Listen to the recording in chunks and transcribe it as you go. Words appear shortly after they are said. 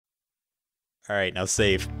All right, now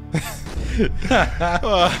save. Wait,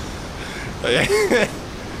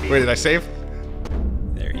 did I save?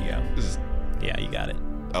 There you go. Yeah, you got it.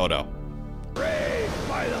 Oh no.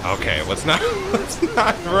 Okay, let's not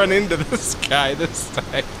run into this guy this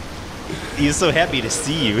time. He's so happy to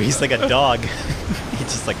see you. He's like a dog. He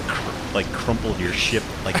just like crumpled your ship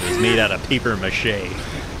like it was made out of paper mache.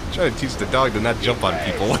 Try to teach the dog to not jump on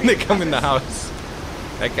people when they come in the house.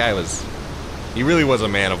 That guy he really was a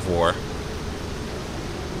man of war.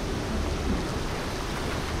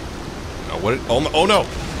 Oh no!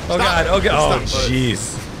 Oh god! Oh god! Oh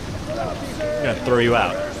jeez! I'm gonna throw you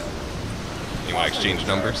out. You want to exchange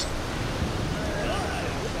numbers?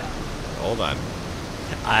 Hold on.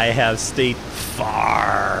 I have State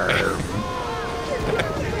Farm.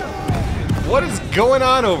 What is going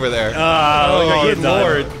on over there? Oh, look what you done.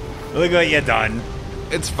 Lord. Look what you done.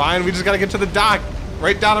 It's fine. We just gotta get to the dock,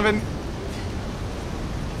 right, Donovan?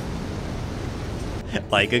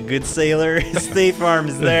 Like a good sailor, State Farm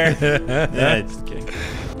is there. Nah, just kidding. Do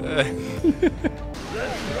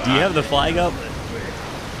you have the flag up?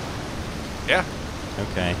 Yeah.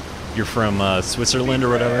 Okay. You're from Switzerland or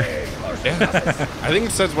whatever? Yeah. I think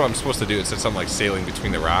it says what I'm supposed to do. It says something like sailing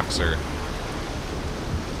between the rocks or...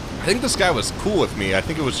 I think this guy was cool with me. I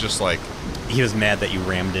think it was just like... He was mad that you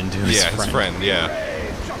rammed into his friend. Yeah, his friend, yeah.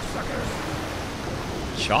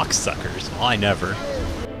 Shock suckers? Oh, I never.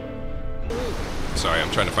 Sorry,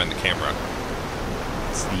 I'm trying to find the camera.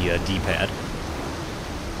 It's the D-pad.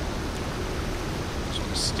 Just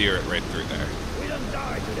gonna steer it right through there. We don't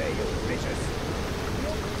die today, you bitches.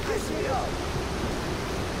 Piss me off.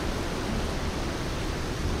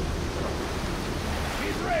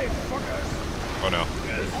 Be brave, fuckers. Oh no.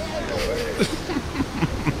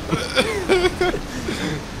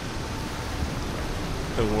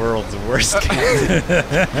 The world's worst captain.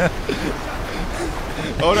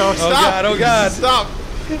 Oh no, stop! Oh god! Oh god! Stop!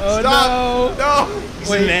 Oh Stop! no! No!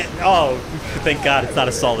 Wait. Oh, thank God it's not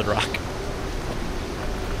a solid rock.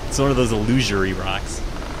 It's one of those illusory rocks.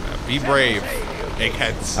 Be brave,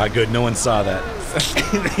 eggheads. Ah, good. No one saw that.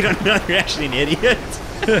 They don't know you're actually an idiot.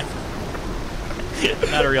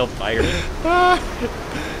 Not a real pirate.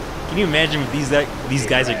 Can you imagine what these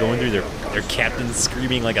guys are going through? Their captain's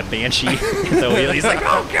screaming like a banshee. So he's like,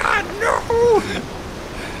 oh God, no!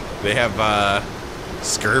 They have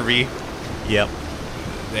scurvy. Yep.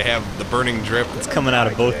 They have the burning drip. It's coming out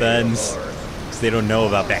of both ends because they don't know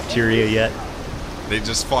about bacteria yet. They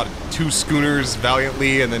just fought 2 schooners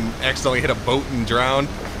valiantly and then accidentally hit a boat and drowned.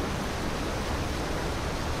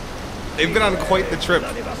 They've been on quite the trip.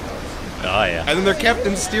 Oh yeah. And then their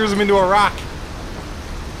captain steers them into a rock.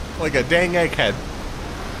 Like a dang egghead.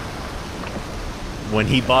 When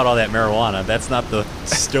he bought all that marijuana, that's not the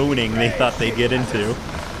stoning they thought they'd get into.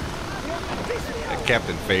 That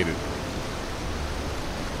captain faded.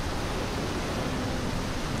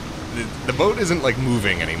 The boat isn't like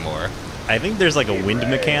moving anymore. I think there's like a wind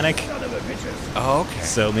mechanic. Oh, okay.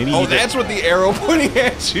 So maybe. Oh, that's what the arrow pointing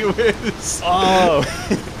at you is. Oh.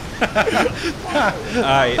 All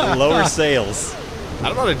right, lower sails. I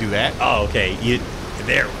don't know how to do that. Oh, okay.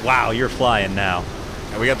 There. Wow, you're flying now.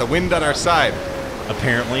 And we got the wind on our side.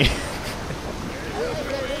 Apparently.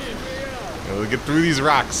 We'll get through these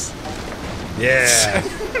rocks. Yeah.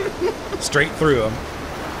 Straight through them.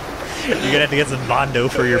 You're gonna have to get some Bondo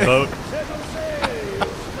for your boat.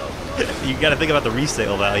 You gotta think about the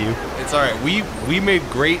resale value. It's all right. We made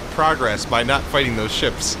great progress by not fighting those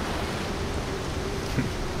ships.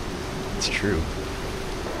 It's true.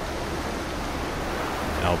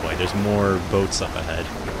 Oh boy, there's more boats up ahead.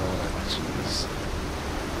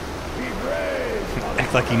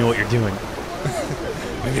 Act like you know what you're doing.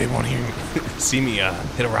 Maybe they won't hear me. See me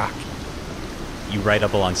hit a rock. You ride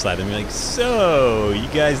up alongside them. You're like, so you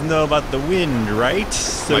guys know about the wind, right?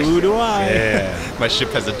 So do I. Yeah. My ship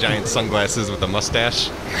has a giant sunglasses with a mustache,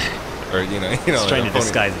 or you know. It's trying to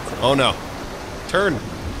disguise it. Oh no! Turn.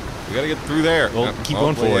 We gotta get through there. Well, keep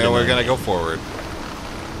going forward. Yeah, we're gonna go forward.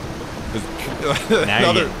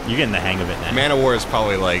 Now you're getting the hang of it now. Man of War is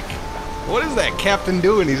probably like, what is that captain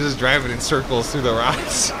doing? He's just driving in circles through the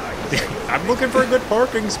rocks. I'm looking for a good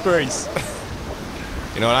parking space.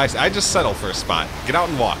 You know what? I just settle for a spot. Get out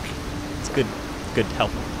and walk. It's good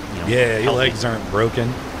help. You know, Yeah, your healthy. legs aren't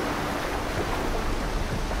broken.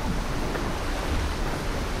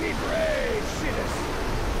 Be brave, shitters.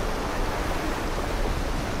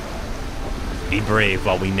 Be brave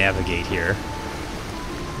while we navigate here.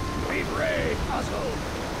 Be brave, asshole.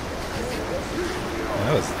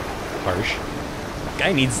 That was harsh.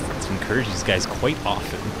 Guy needs to encourage these guys quite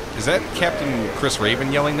often. Is that Captain Chris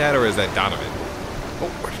Raven yelling that, or is that Donovan? Oh,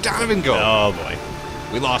 where did Donovan go? Oh boy.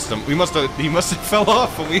 We lost him. He must have fell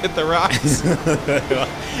off when we hit the rocks.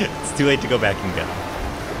 It's too late to go back and get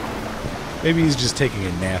him. Maybe he's just taking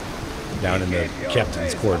a nap down in the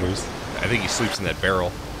captain's quarters. I think he sleeps in that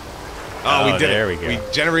barrel. Oh, we did there it. we go.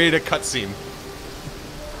 We generated a cutscene.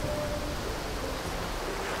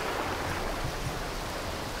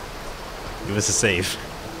 Give us a save.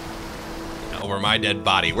 Over my dead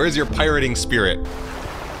body. Where's your pirating spirit?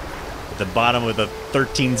 At the bottom of the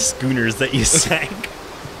 13 schooners that you sank.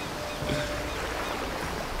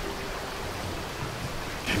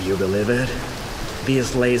 Can you believe it?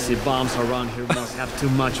 These lazy bums around here must have too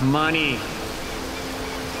much money.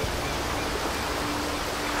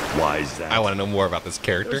 Why is that? I want to know more about this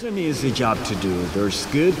character. There's an easy job to do. There's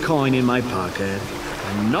good coin in my pocket,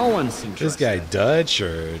 and no one's interested. This guy Dutch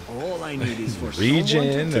or All I need is for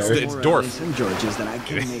Region, someone to or- It's tell Dorf. Morales and Georges that I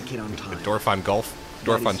can make it on time. Dorf on golf.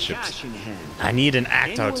 Dorf That on is ships. cash in hand. I need an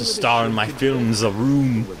actor Anyone to with a star in ship my could films, A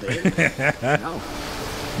Room. with it. No,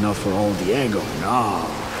 not for all Diego. No.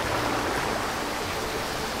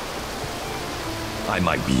 I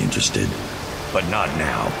might be interested, but not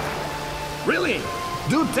now. Really?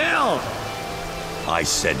 Do tell. I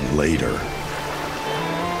said later.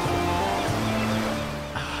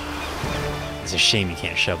 It's a shame you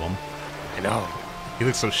can't shove him. I know. He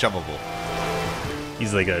looks so shovable.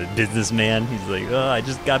 He's like a businessman. He's like, oh, I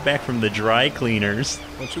just got back from the dry cleaners.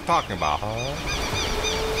 What you talking about, huh?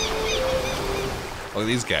 Look at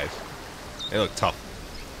these guys. They look tough.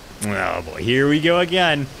 Oh boy, here we go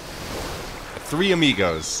again. 3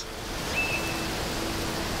 amigos.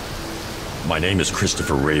 My name is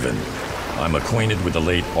Christopher Raven. I'm acquainted with the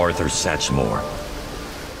late Arthur Satchmore.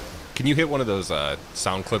 Can you hit one of those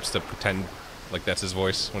sound clips to pretend like that's his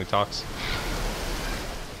voice when he talks?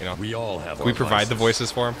 You know, We all have can we our provide the vices.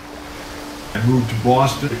 voices for him? I moved to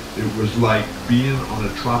Boston. It was like being on a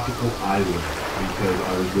tropical island because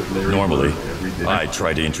I was with Larry Normally, Bird every day. I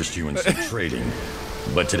try to interest you in some trading,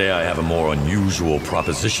 but today I have a more unusual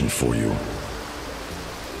proposition for you.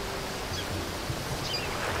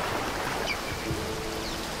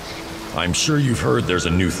 I'm sure you've heard there's a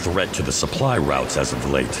new threat to the supply routes as of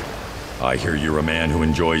late. I hear you're a man who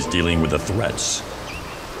enjoys dealing with the threats.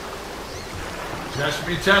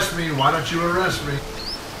 Test me. Why don't you arrest me?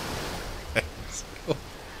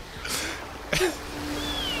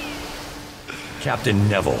 Captain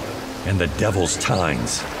Neville and the Devil's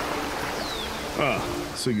Tines.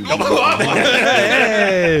 So you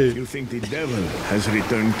hey, you think the devil has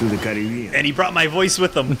returned to the Caribbean? And he brought my voice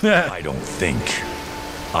with him. I don't think.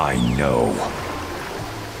 I know.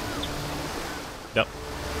 Yep.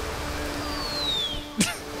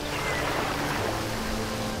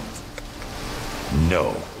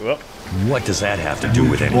 No. Well, What does that have to I do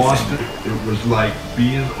moved with to anything? Boston. It was like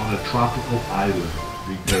being on a tropical island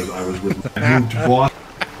because I was with. I moved to Boston.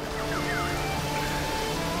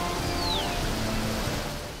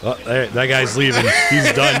 oh, there, that guy's leaving.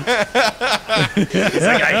 He's done. it's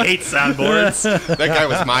like I hate soundboards. That guy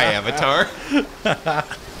was my avatar.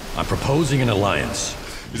 I'm proposing an alliance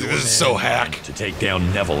This is so hack. to take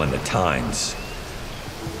down Neville and the Tines.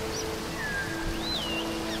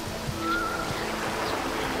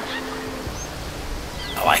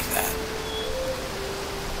 I like that.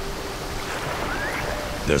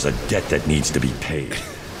 There's a debt that needs to be paid.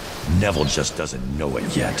 Neville just doesn't know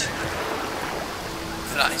it yet.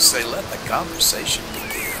 Then I say let the conversation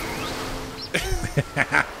begin.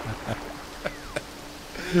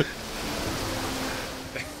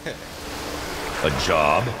 A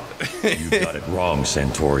job? You got it wrong,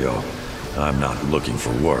 Santorio. I'm not looking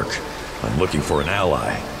for work. I'm looking for an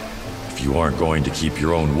ally. If you aren't going to keep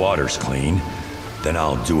your own waters clean, then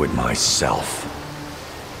I'll do it myself.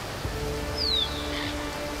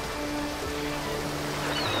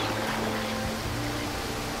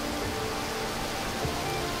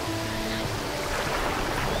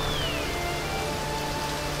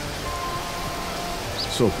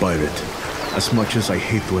 So, pirate, as much as I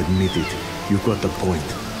hate to admit it, you've got the point.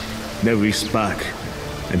 Neville's back,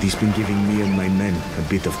 and he's been giving me and my men a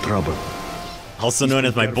bit of trouble. Also known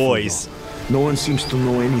as my boys. No one seems to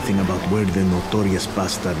know anything about where the notorious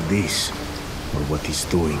bastard is, or what he's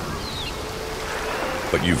doing.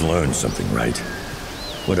 But you've learned something, right?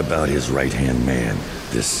 What about his right-hand man,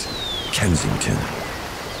 this Kensington?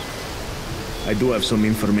 I do have some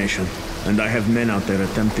information, and I have men out there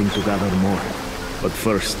attempting to gather more. But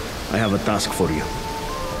first, I have a task for you.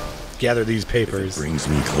 Gather these If it papers. brings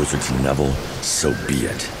me closer to Neville, so be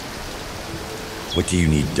it. What do you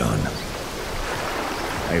need done?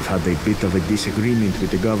 I've had a bit of a disagreement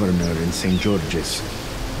with the governor in St. George's.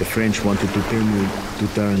 The French wanted to pay me to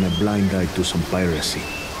turn a blind eye to some piracy.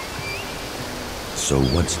 So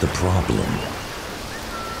what's the problem?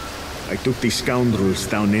 I took these scoundrels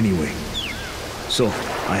down anyway. So,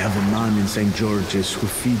 I have a man in St. George's who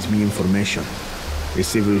feeds me information. A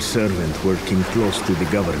civil servant working close to the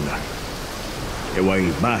governor. A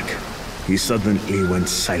while back, he suddenly went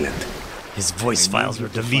silent. His voice files were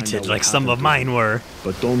deleted like some of mine were.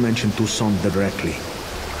 But don't mention Toussaint directly.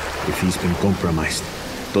 If he's been compromised,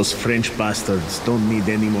 those French bastards don't need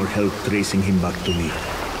any more help tracing him back to me.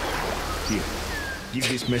 Here, give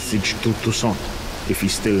this message to Toussaint, if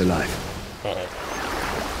he's still alive.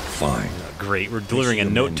 Fine. Great, we're delivering a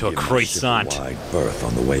note to a croissant. Wide berth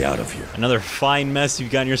on the way out of here. Another fine mess you've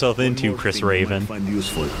gotten yourself into, Chris Raven. I find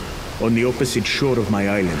useful. On the opposite shore of my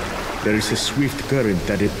island, there is a swift current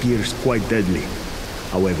that appears quite deadly.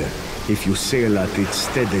 However, if you sail at it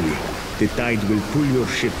steadily, the tide will pull your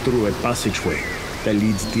ship through a passageway that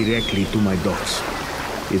leads directly to my docks.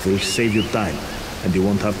 It will save you time, and you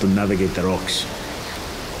won't have to navigate the rocks.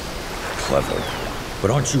 Clever. But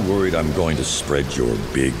aren't you worried I'm going to spread your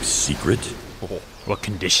big secret? What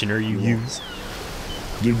conditioner you use?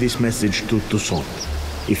 Give this message to Toussaint,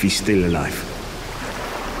 if he's still alive.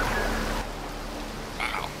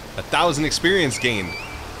 Wow. 1,000 experience gained.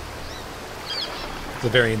 It's a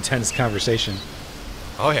very intense conversation.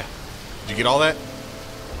 Oh, yeah. Did you get all that?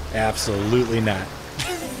 Absolutely not.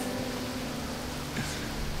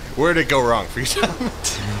 Where did it go wrong for you, Tom?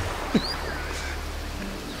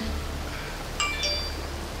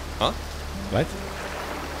 Huh? What?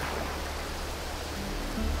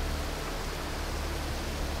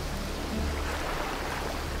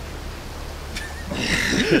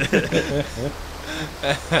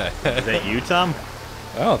 Is that you, Tom?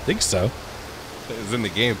 I don't think so. It was in the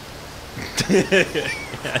game.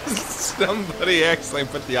 Somebody actually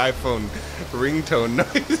put the iPhone ringtone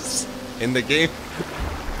noise in the game.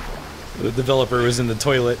 The developer was in the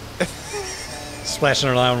toilet, splashing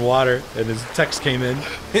around water, and his text came in.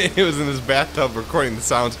 He was in his bathtub recording the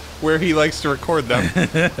sounds where he likes to record them.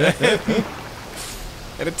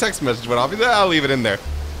 And a text message went off. He said, I'll leave it in there.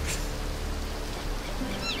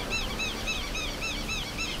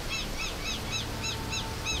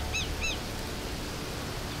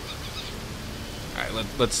 Alright,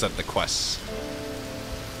 let's set the quests.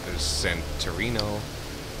 There's Santorino.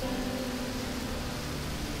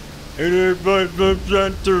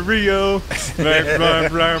 Rio.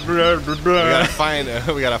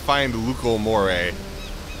 We gotta find Luco More.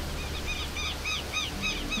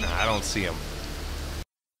 Nah, I don't see him.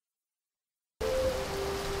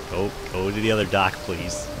 Go to the other dock,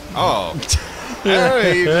 please. Oh.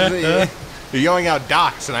 You're yelling out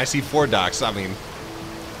docks, and I see 4 docks. I mean,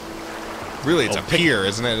 really, it's a pier,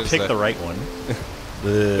 isn't it? Pick the right one.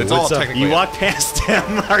 It's all technically. You walk past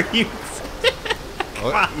him, are you?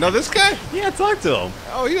 No, this guy? Yeah, talk to him.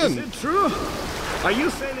 Oh, he doesn't. Is it true? Are you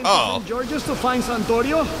sailing to Oh. St. George's to find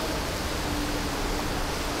Santorio?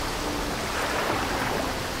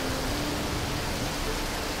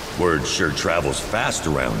 Word sure travels fast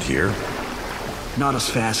around here. Not as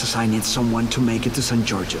fast as I need someone to make it to St.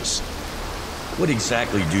 George's. What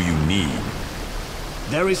exactly do you need?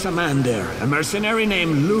 There is a man there, a mercenary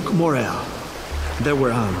named Luc Morel. There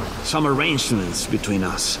were some arrangements between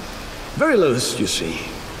us. Very loose, you see.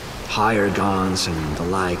 Hire guns and the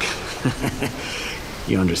like.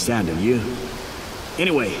 You understand, don't you?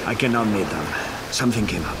 Anyway, I cannot meet them. Something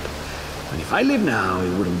came up. And if I leave now,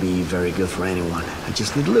 it wouldn't be very good for anyone. I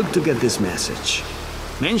just need Luke to get this message.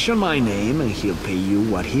 Mention my name and he'll pay you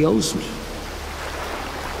what he owes me.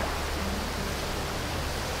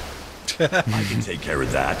 I can take care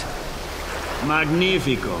of that.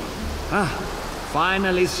 Magnifico.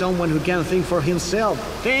 Finally someone who can think for himself.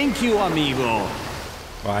 Thank you, amigo.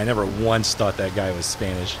 Well, I never once thought that guy was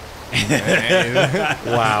Spanish.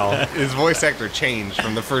 Wow. His voice actor changed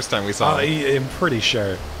from the first time we saw him. I'm pretty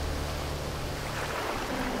sure.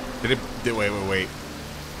 Wait.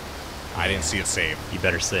 I didn't see it save. You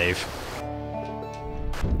better save.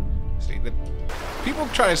 See, people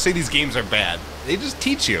try to say these games are bad. They just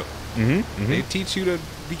teach you. They teach you to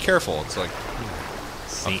be careful. It's like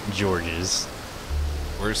St. George's.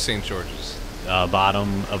 Where's St. George's?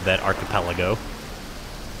 Bottom of that archipelago.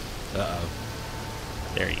 Uh-oh.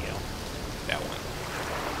 There you go. That one.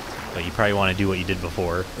 But you probably want to do what you did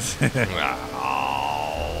before.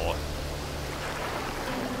 Oh.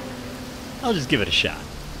 I'll just give it a shot.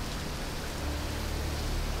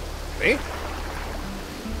 See?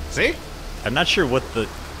 See? I'm not sure what the...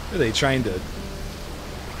 Are they trying to...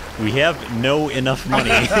 We have no enough money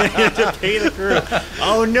to pay the crew.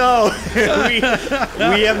 Oh no,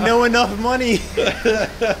 we have no enough money.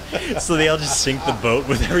 So they all just sink the boat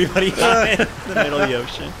with everybody on it in the middle of the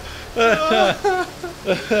ocean.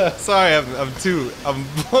 Sorry, I'm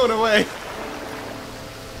blown away.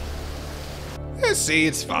 See,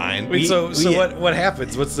 it's fine. Wait, so what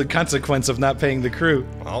happens? What's the consequence of not paying the crew?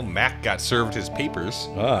 Well, Mac got served his papers.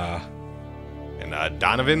 Ah. And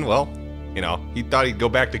Donovan, well, you know, he thought he'd go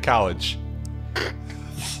back to college.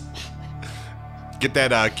 Get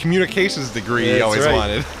that communications degree he always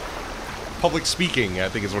wanted. Public speaking, I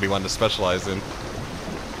think, is what he wanted to specialize in.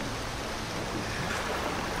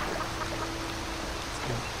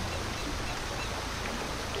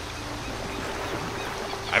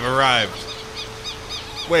 I've arrived.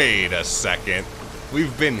 Wait a second.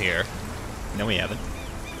 We've been here. No, we haven't.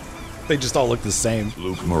 They just all look the same.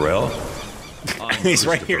 Luke Morel? He's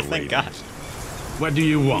right here, thank God. What do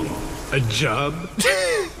you want? A job?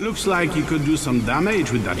 Looks like you could do some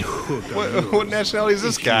damage with that hook. What nationality is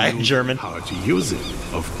this guy? German. How to use it,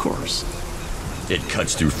 of course. It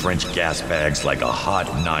cuts through French gas bags like a hot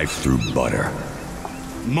knife through butter.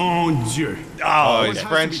 Mon Dieu. Oh, he's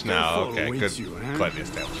French now. Okay, good. Quite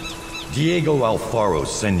established. Diego Alfaro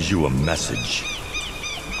sends you a message.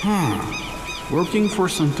 Working for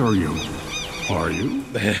Santorio. Are you?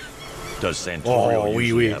 Does Santorio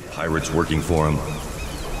usually have pirates working for him?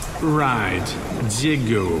 Right.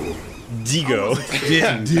 Diego. Digo.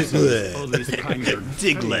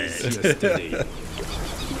 Diglett.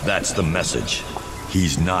 That's the message.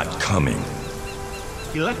 He's not coming.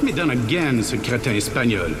 He let me down again, ce crétin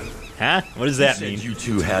espagnol. Huh? What does that mean? You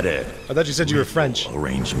two had a I thought you said you were French.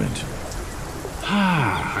 arrangement.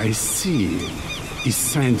 Ah, I see. He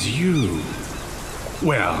sent you.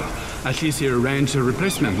 Well, at least he arranged a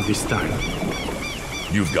replacement this time.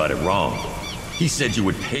 You've got it wrong. He said you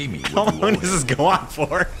would pay me. How long does this go on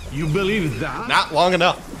for? You believe that? Not long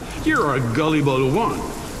enough. You're a gullible one.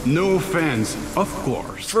 No offense, of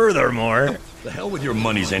course. Furthermore, The hell with your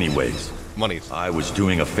monies anyways. Monies. I was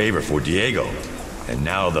doing a favor for Diego, and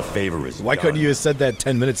now the favor is Why done. couldn't you have said that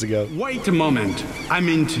 10 minutes ago? Wait a moment. I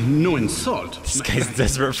meant no insult. this guy's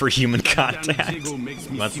desperate for human contact.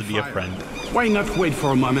 He wants to be a friend. Why not wait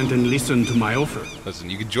for a moment and listen to my offer? Listen,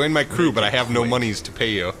 you can join my crew, but I have no monies to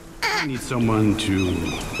pay you. I need someone to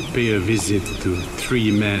pay a visit to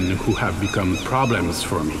 3 men who have become problems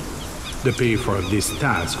for me. The pay for this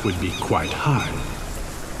task would be quite high.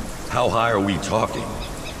 How high are we talking?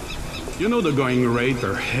 You know the going rate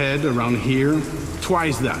per head around here?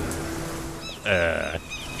 Twice that.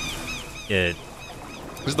 This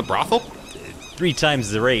is the brothel? 3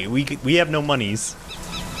 times the rate. We have no monies.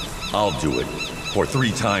 I'll do it for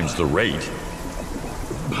 3 times the rate.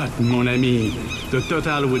 But mon ami, the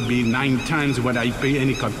total would be 9 times what I pay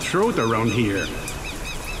any cutthroat around here.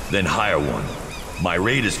 Then hire one. My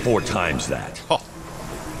rate is 4 times that. Oh,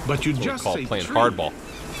 But you that's what we just call say playing 3. hardball.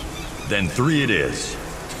 Then 3 it is.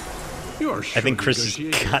 You're I think Chris has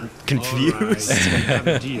gotten confused. All right, we have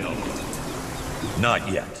a deal.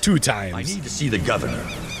 Not yet. 2 I times. need to see the governor,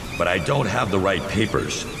 but I don't have the right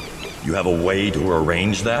papers. You have a way to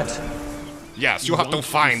arrange that? Yes, you have to want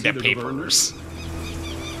to find see the the governor? papers.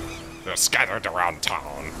 They're scattered around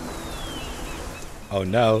town. Oh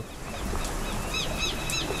no.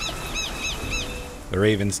 The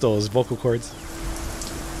Raven stole his vocal cords.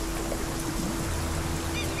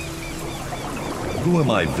 Who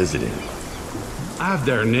am I visiting? I have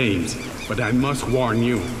their names, but I must warn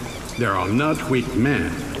you, they are not weak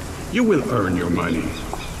men. You will earn your money.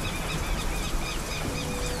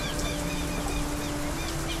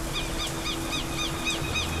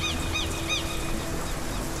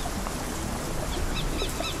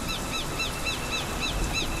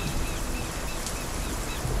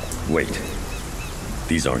 Wait.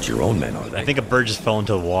 These aren't your own men, are they? I think a bird just fell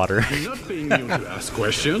into the water. I'm not paying you to ask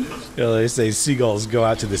questions. You know, they say seagulls go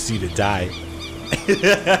out to the sea to die.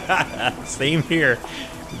 Same here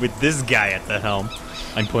with this guy at the helm.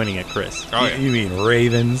 I'm pointing at Chris. Oh, yeah. You mean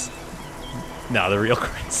ravens? No, the real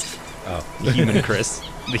Chris. Oh. The human Chris.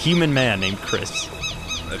 The human man named Chris.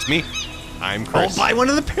 That's me. I'm Chris. Oh, buy one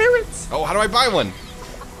of the parrots! Oh, how do I buy one?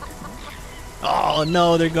 Oh,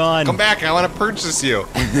 no, they're gone. Come back, I want to purchase you.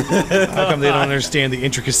 How come they don't understand the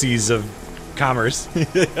intricacies of commerce?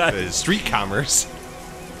 Street commerce.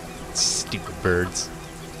 Stupid birds.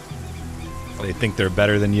 They think they're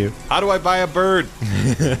better than you. How do I buy a bird?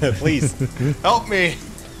 Please. Help me.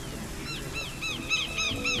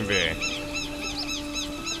 Okay.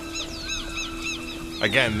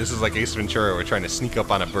 Again, this is like Ace Ventura. We're trying to sneak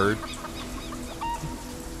up on a bird.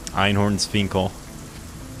 Einhorn's Finkel.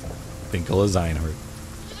 Finkel is Einhorn.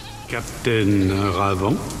 Captain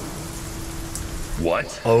Ravon?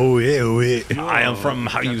 What? Oh, yeah. I am from,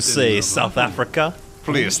 how you say, South Africa.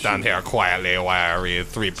 Please stand here quietly while I read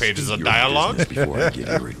 3 pages of dialogue. Before I get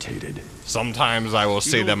irritated. Sometimes I will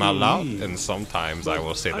say them out loud, and sometimes I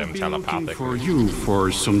will say them I've been looking telepathically. for you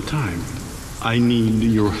for some time. I need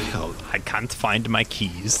your help. I can't find my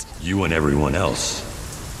keys. You and everyone else.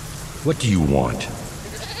 What do you want?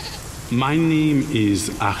 My name is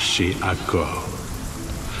Archer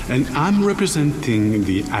Accor, and I'm representing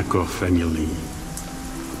the Accor family.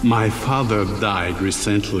 My father died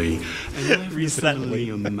recently, and I've Recently.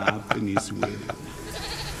 a map in his will.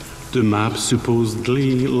 The map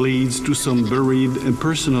supposedly leads to some buried and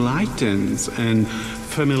personal items and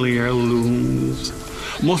family heirlooms,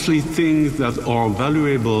 mostly things that are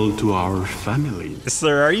valuable to our family.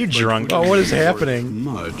 Sir, are you drunk? Oh, what is happening?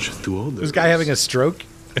 Much to others. This guy having a stroke?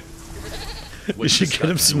 You should get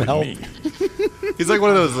him some help. He's like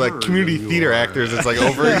one of those like community theater actors that's like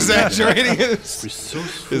over exaggerating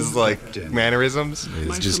his like mannerisms.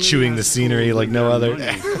 He's just chewing the scenery like no other.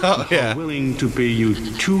 Oh, yeah. I'm willing to pay you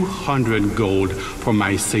 200 gold for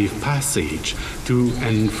my safe passage to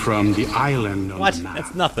and from the island on What? the map.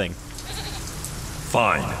 That's nothing.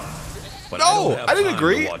 Fine. But No, don't have I didn't time to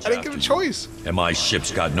agree. watch I didn't give after a you. choice. And my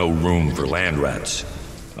ship's got no room for land rats.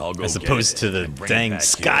 I'll go As get opposed it to the and bring it dang back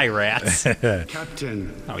sky here. rats.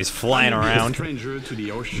 Captain, Oh, he's flying I'm a around. stranger to the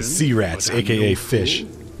ocean, Sea rats, but I aka know fish.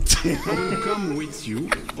 I will come with you,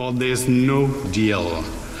 or there's no deal.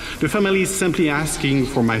 The family is simply asking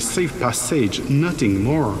for my safe passage, nothing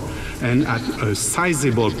more, and at a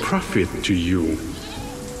sizable profit to you.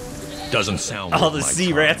 Doesn't sound All worth the my sea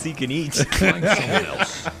time. rats he can eat. Find someone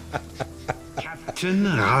else. Captain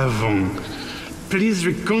Ravon, please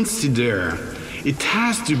reconsider. It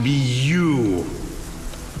has to be you.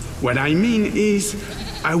 What I mean is,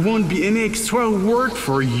 I won't be any extra work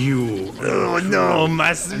for you. Oh no,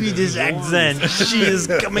 my Swedish accent. She is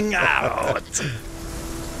coming out.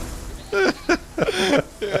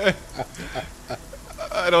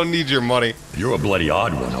 I don't need your money. You're a bloody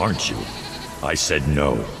odd one, aren't you? I said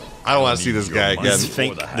no. I don't want to see this guy again.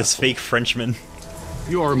 This fake Frenchman.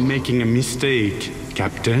 You are making a mistake,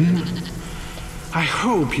 Captain. I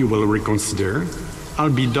hope you will reconsider.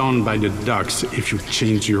 I'll be down by the docks if you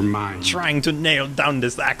change your mind. Trying to nail down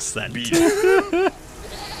this accent.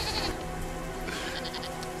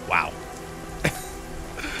 Wow.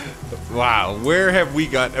 Wow, where have we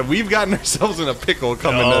got? We've gotten ourselves in a pickle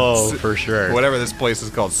coming Oh, to for sure. whatever this place is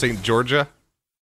called, St. Georgia.